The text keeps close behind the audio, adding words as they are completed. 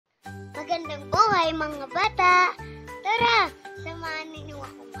Magandang buhay mga bata! Tara, samahan ninyo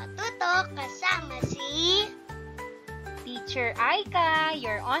akong matuto kasama si Teacher Aika,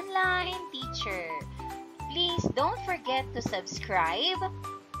 your online teacher. Please don't forget to subscribe,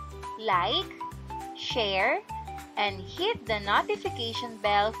 like, share, and hit the notification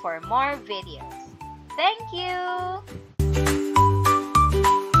bell for more videos. Thank you!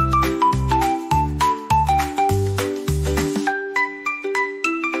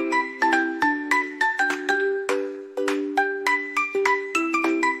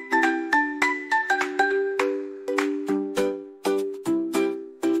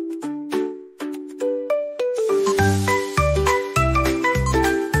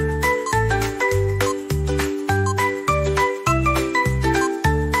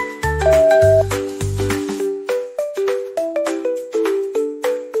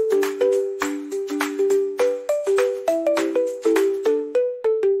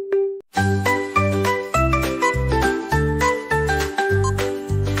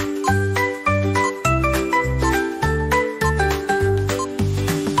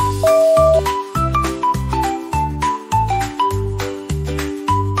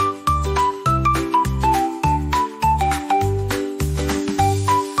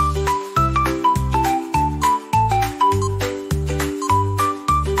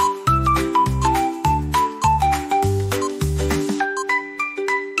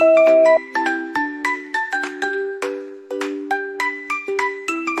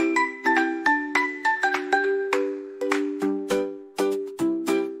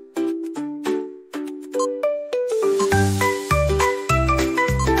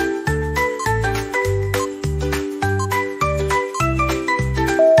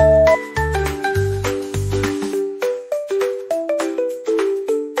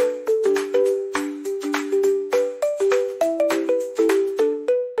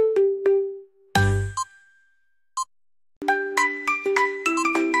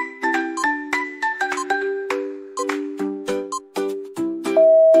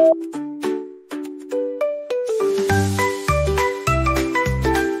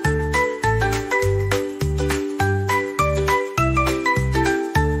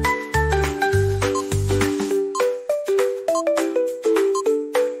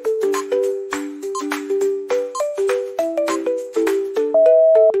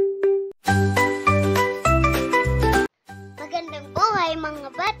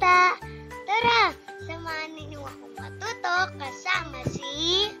 mga bata! Tara, samahan ninyo akong matuto kasama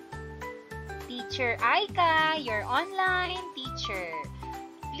si Teacher Aika, your online teacher.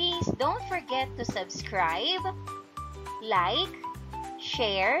 Please don't forget to subscribe, like,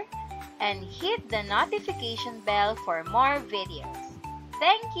 share, and hit the notification bell for more videos.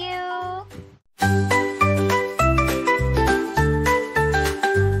 Thank you!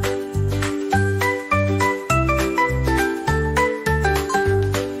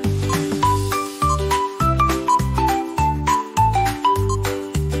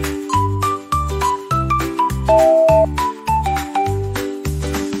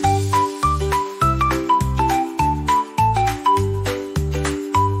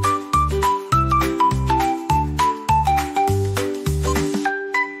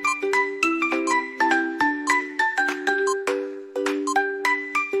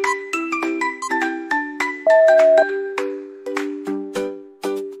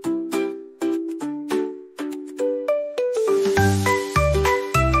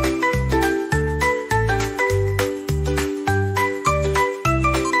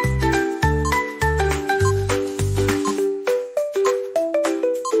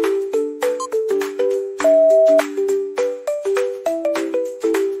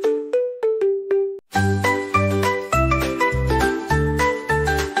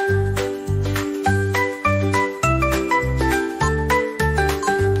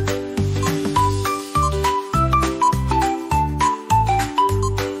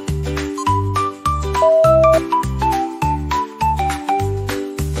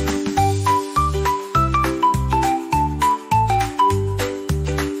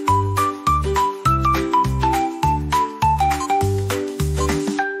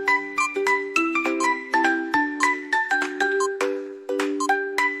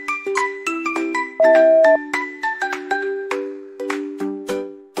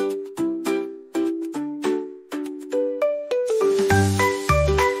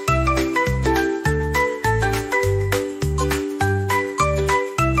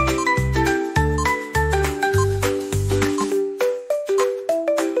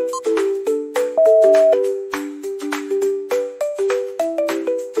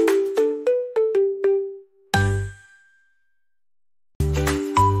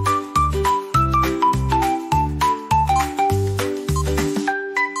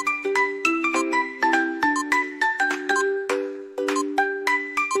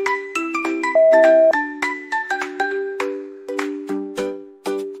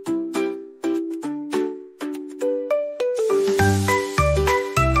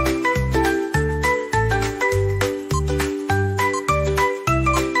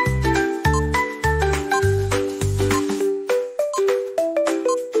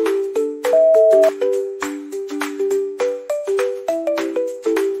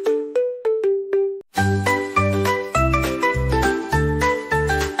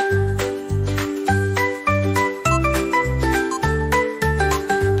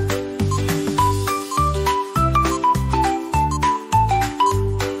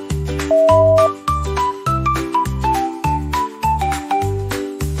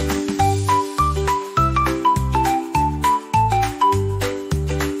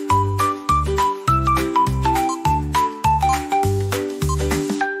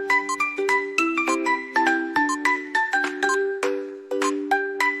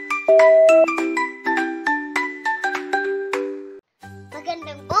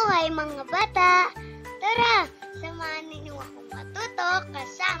 Magandang buhay mga bata! Tara, samahan ninyo akong matuto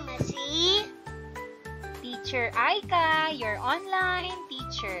kasama si Teacher Aika, your online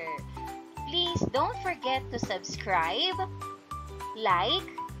teacher. Please don't forget to subscribe, like,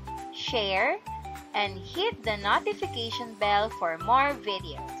 share, and hit the notification bell for more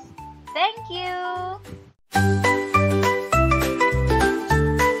videos. Thank you!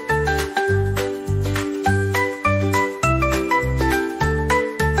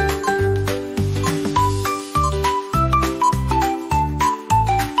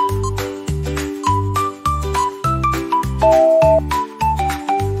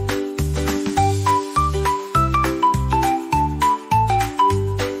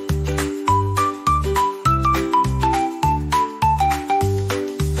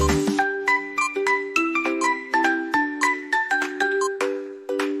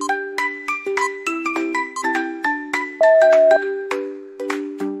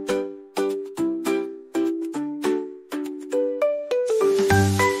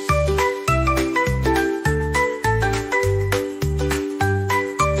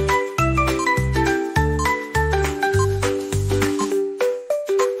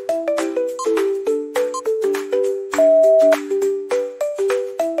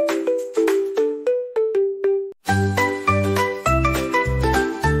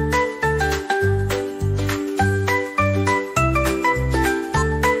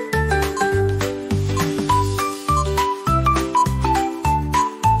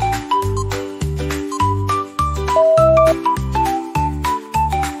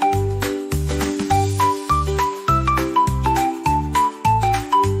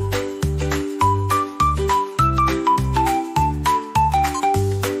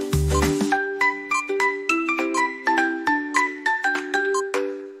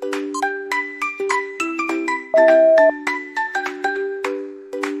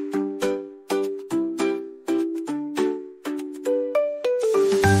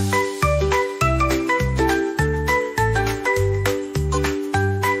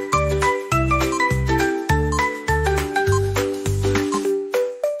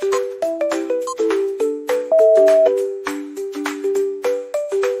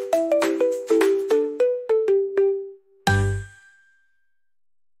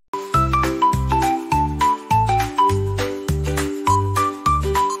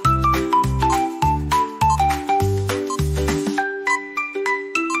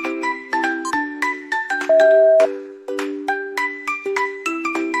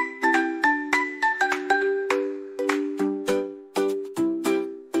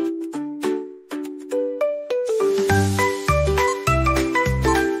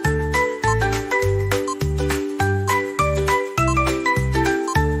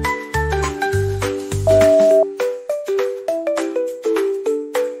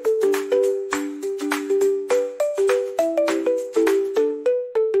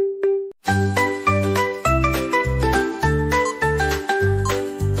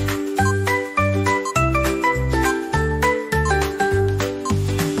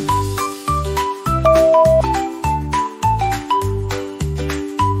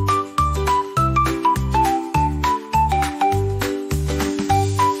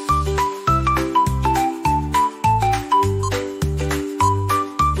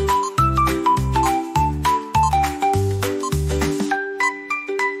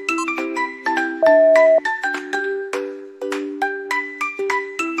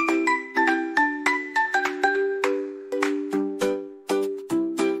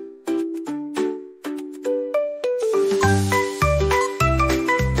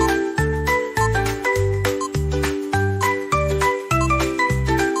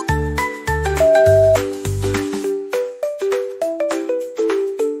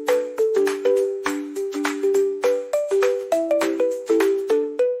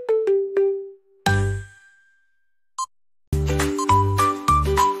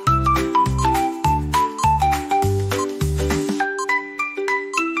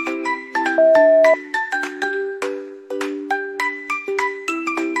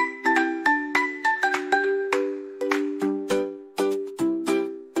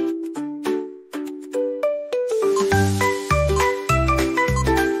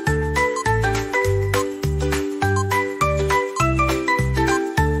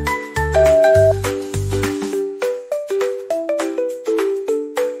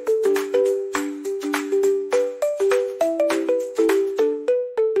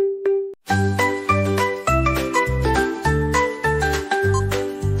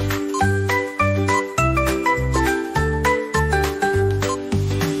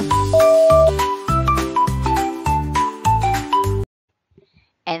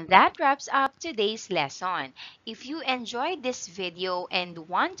 And that wraps up today's lesson. If you enjoyed this video and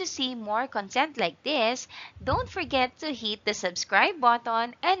want to see more content like this, don't forget to hit the subscribe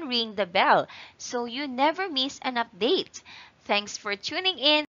button and ring the bell so you never miss an update. Thanks for tuning in.